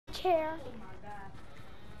chair. Oh my god.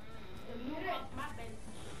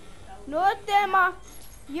 No, Tema,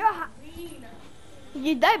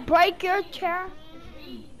 they break your chair?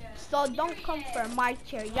 So don't come for my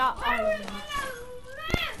chair, y'all are.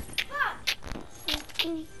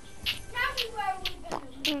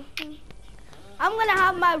 I'm gonna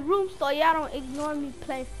have my room so y'all don't ignore me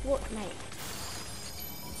playing Fortnite.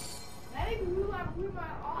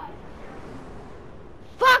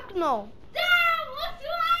 Fuck no! Damn, what's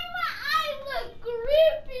why my eyes look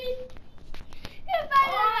creepy? If I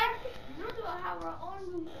don't have our own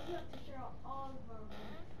room, we have to share all of our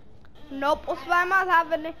rooms. Nope, Osvalma's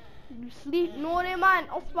having it. Sleep, Norema and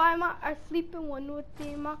Osvalma are sleeping with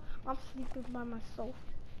Norema. I'm sleeping by myself.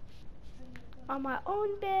 On my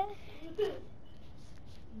own bed.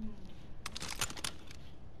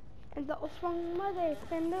 And the Osvalma mother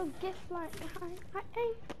send little gifts like I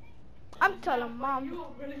ain't. I'm telling mom. I'm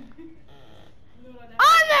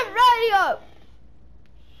not ready up.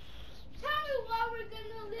 Tell me why we're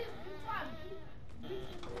gonna live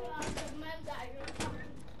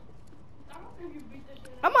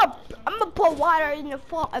I'm gonna put water in your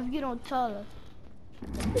phone if you don't tell us.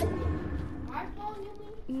 my phone, you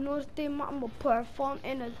mean? You know what I'm gonna put her phone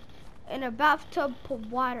in a bathtub, put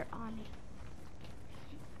water on it.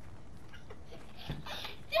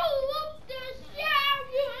 You whoop the shit out of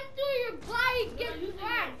you until your body gets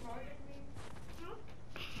wet.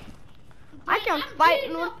 I can fight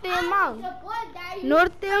Northema.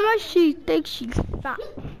 Northema, she thinks she's fat.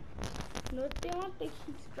 Northema thinks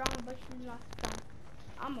she's strong, but she's not strong.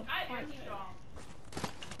 I'm a fight her.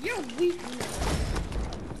 You're weak.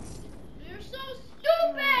 You're so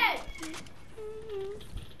stupid.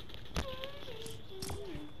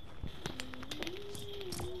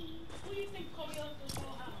 Who do you think Coriolis is going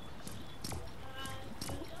out?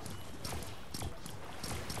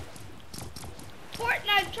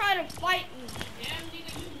 Fortnite trying to fight me. Damn,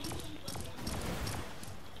 nigga, you lose.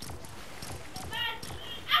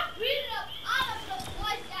 I beat up all of the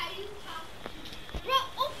boys that you talk to. Bro,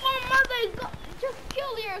 oh my mother, just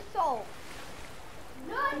kill yourself.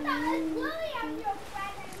 No, it's not. It's Lily. I'm your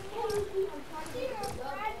friend. I'm your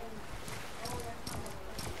friend.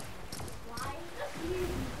 Why?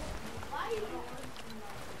 Why?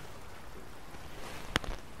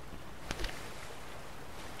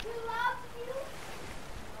 He loves you.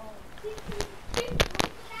 He's looking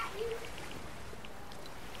at you.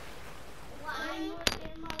 Why?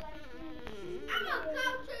 I'm gonna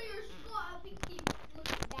come to your school if he keeps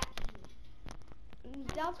looking at you.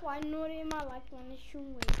 That's why Northema like when it's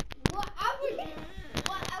shooting. Whatever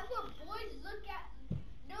boys look at,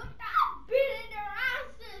 they'll stop beating their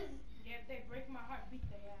asses. Yeah, if they break my heart, beat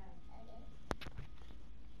their ass.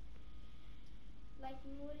 Like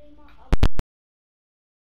Northema up.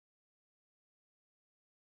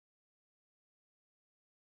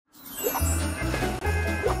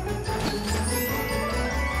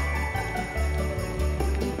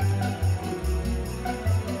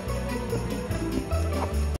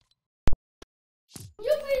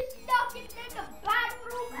 You be stuck in the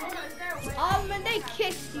bathroom. Oh man, they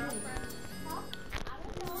kicked you.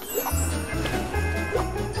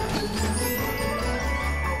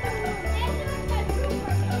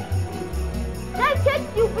 They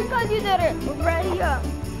kicked you because you didn't ready up.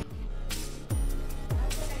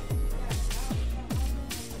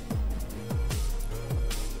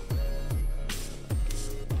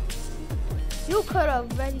 You could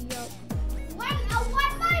have ready up. When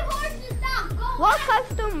my horse is not going. What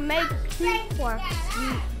custom makes you for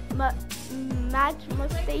match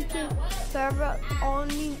mistaken server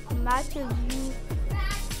only matches you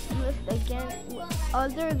missed against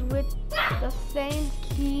others with the same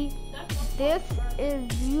key. This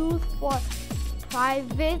is used for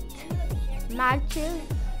private matches,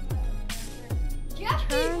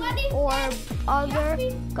 turns, or other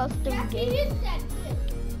custom games.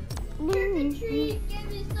 Good.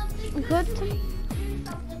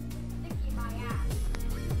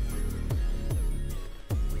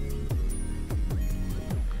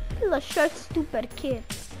 He's a short, stupid kid.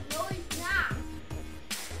 No, he's not.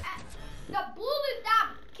 The bullies that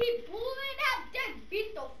keep bullying him, they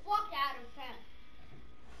beat the fuck out of him.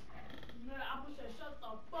 I'm gonna say, shut the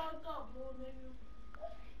fuck up, little nigga.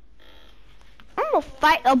 I'm gonna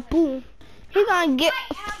fight a bull. He's gonna get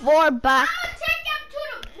 4 back. I'm gonna take him to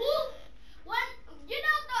the bull. When you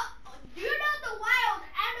know the wild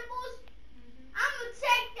animals. I'm gonna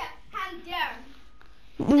take him there.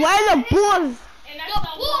 Where the bulls? The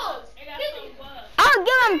bulls. I'll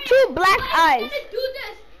give him 2 black eyes. He's gonna do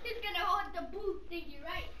this. He's gonna hold the bull thingy,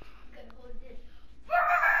 right? He's gonna hold this.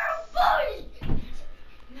 Bully.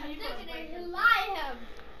 Now you They're gonna break gonna him. lie him.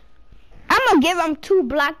 gonna give him 2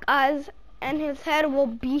 black eyes and his head will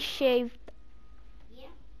be shaved. Yeah.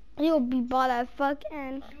 He'll be bald as fuck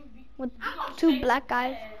and with 2 black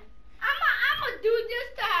eyes. I'm gonna do this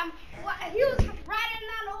to him. He was riding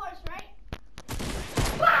on the horse, right?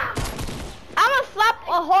 Wow. I'm gonna slap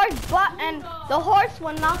a horse butt and the horse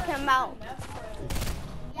will knock him out.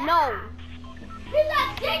 Yeah. No. He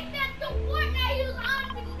got kicked at the Fortnite. He was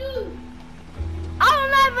on the news. I was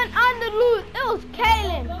not even on the loose. It was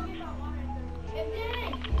Kaylin. Did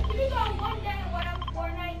you go one day and went on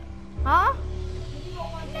Fortnite? Huh? Did you go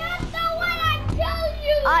one day? That's not what I tell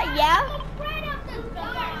you. Yeah. I'm afraid of the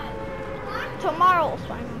dark. Tomorrow's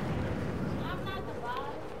fine. I'm not the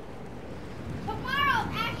boss. Tomorrow's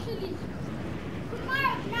not actually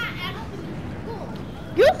school.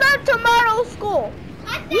 You said tomorrow's school. I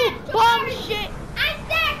You said bum tomorrow. shit. I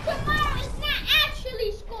said tomorrow is not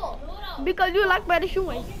actually school. Because you like better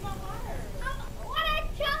shoeing. Get my water. What I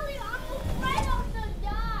tell you, I'm afraid of the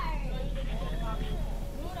dark.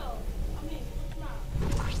 Noodle. I mean, what's not?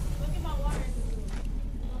 Look at my water.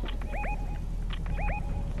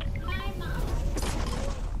 My mom.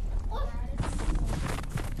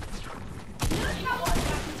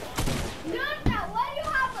 Nursa, why do you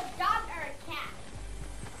have a dog or a cat?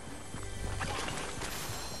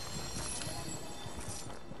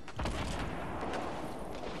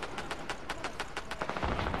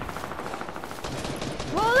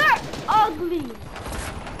 Well, they're ugly.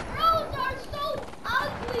 Girls are so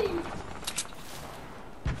ugly.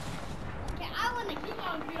 Okay, I want to You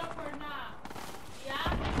gonna get up or not?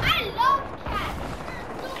 Yeah? I love cats.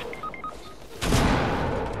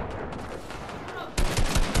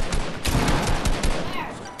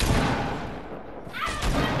 They're so... I don't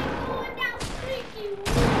want to go in that freaky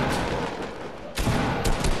room.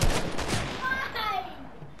 Why?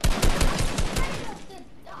 I'm afraid of the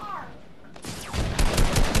dark.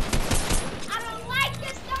 I don't like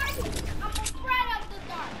the dark. I'm afraid of the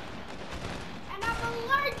dark. And I'm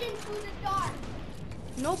allergic to the dark.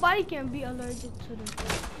 Nobody can be allergic to this.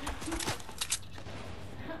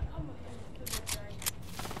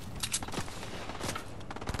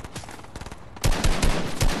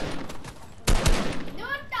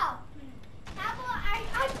 Nursa, how about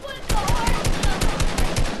I put the horse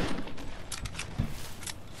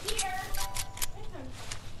here.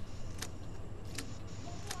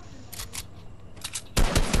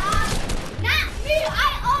 Not me. I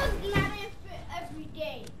always let it fit every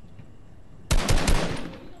day.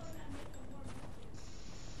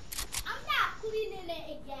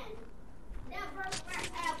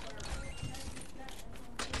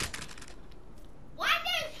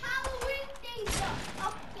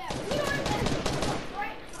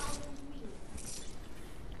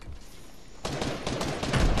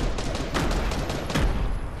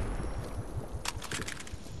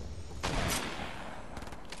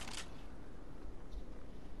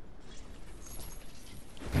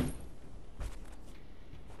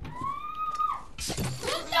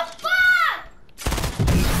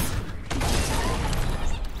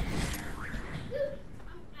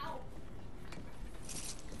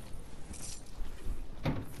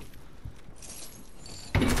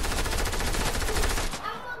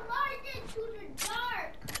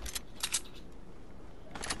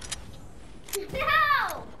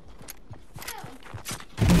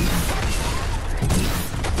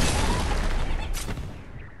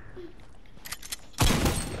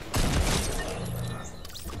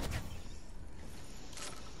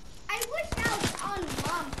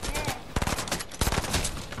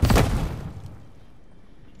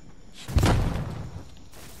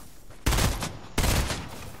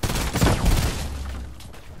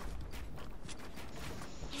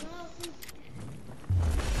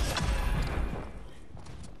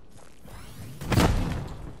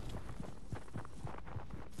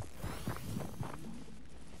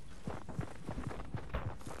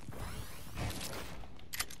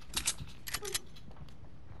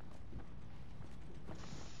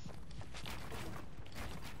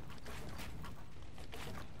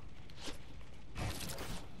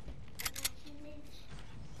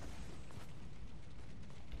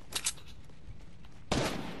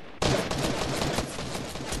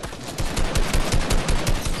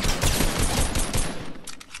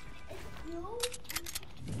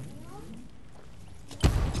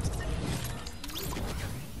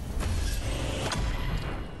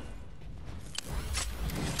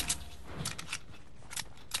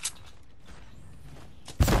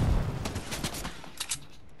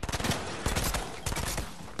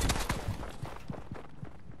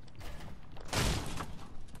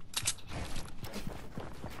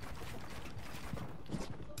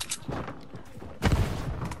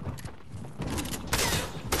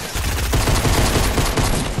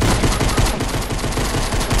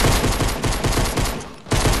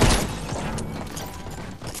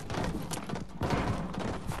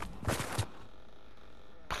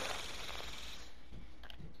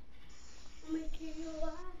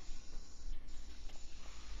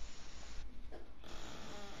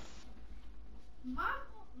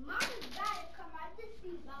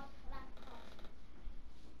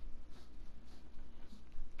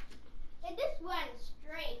 went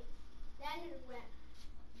straight. Then it went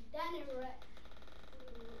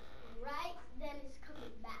right. Then it's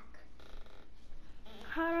coming back.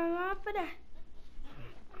 Hold on for that.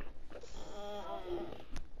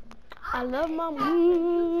 I love my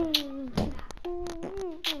moon.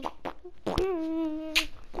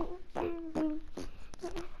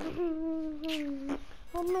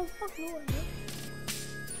 Oh no, fuck no.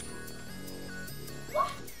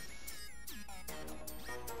 What?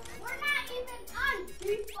 We're not even on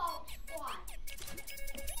default squad.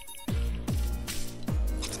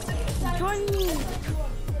 Join me.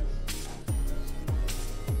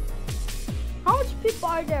 How much people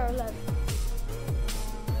are there left?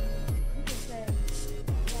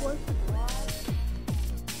 What?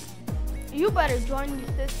 You better join your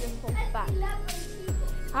sister so fast.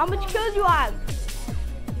 How much kills you have?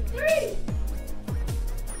 3.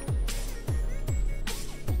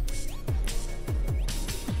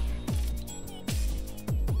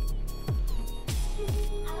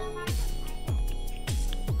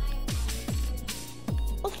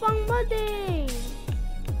 What's wrong with it?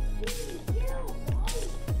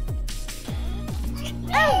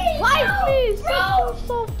 Hey, fight me! So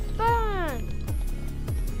fun!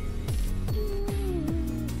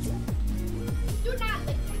 Do not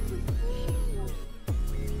let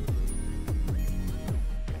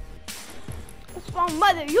What's wrong,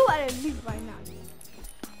 mother? You gotta leave right now.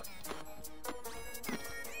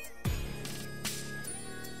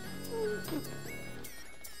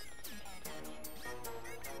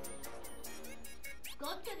 Go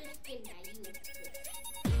to the skin that you need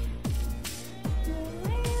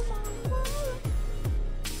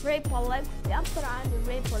Rape Alexi. I'm trying to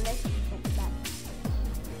rape Alexi so bad.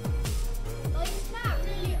 Well, it's not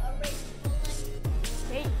really a race.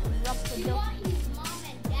 Hey, up for You the. want his mom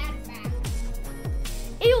and dad back.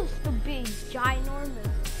 It used to be ginormous.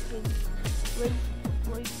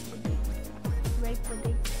 Rape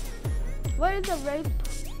predict. What is a rape?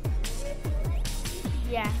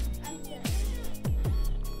 Yeah.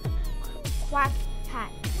 Quack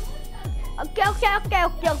hat. Okay.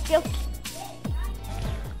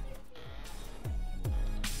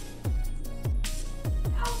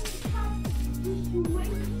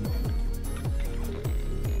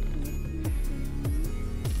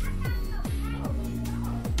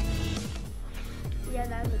 Yeah,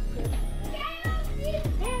 that looks good.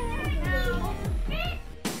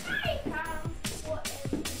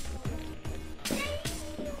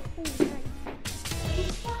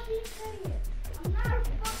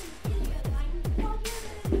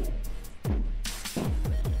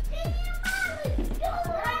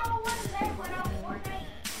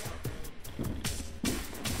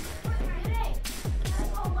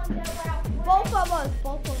 Both of us.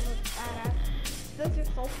 This is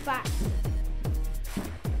so fast.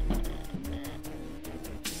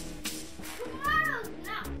 Tomorrow's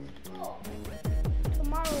not school.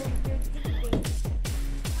 Tomorrow is your day.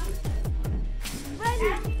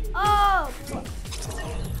 Ready? Oh!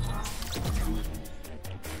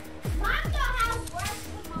 Mom don't have work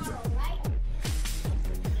tomorrow, right?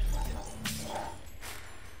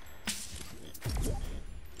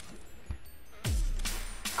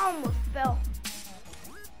 I almost fell.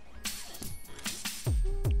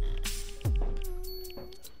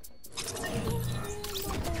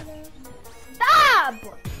 Stop!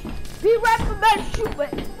 Be right for that shoot, but